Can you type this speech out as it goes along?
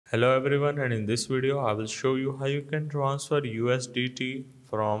Hello everyone, and in this video I will show you how you can transfer USDT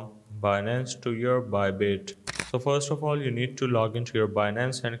from Binance to your Bybit. So first of all, you need to log into your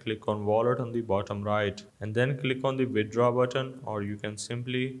Binance and click on wallet on the bottom right, and then click on the withdraw button, or you can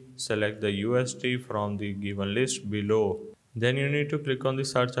simply select the USD from the given list below. Then you need to click on the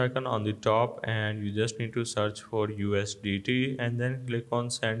search icon on the top, and you just need to search for USDT and then click on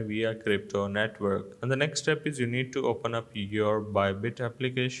send via crypto network. And the next step is you need to open up your Bybit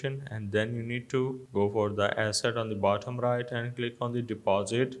application, and then you need to go for the asset on the bottom right and click on the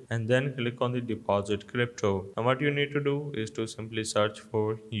deposit and then click on the deposit crypto. Now what you need to do is to simply search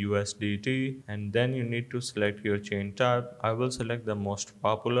for USDT, and then you need to select your chain type. I will select the most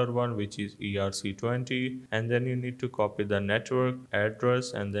popular one, which is ERC20, and then you need to copy the network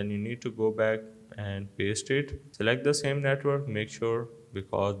address, and then you need to go back and paste it. Select the same network, make sure,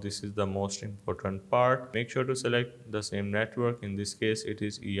 because this is the most important part, make sure to select the same network. In this case it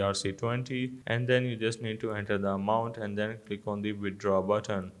is ERC20, and then you just need to enter the amount and then click on the withdraw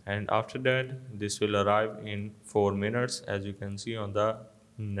button, and after that this will arrive in 4 minutes, as you can see on the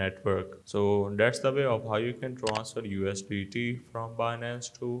network. So that's the way of how you can transfer USDT from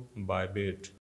Binance to Bybit.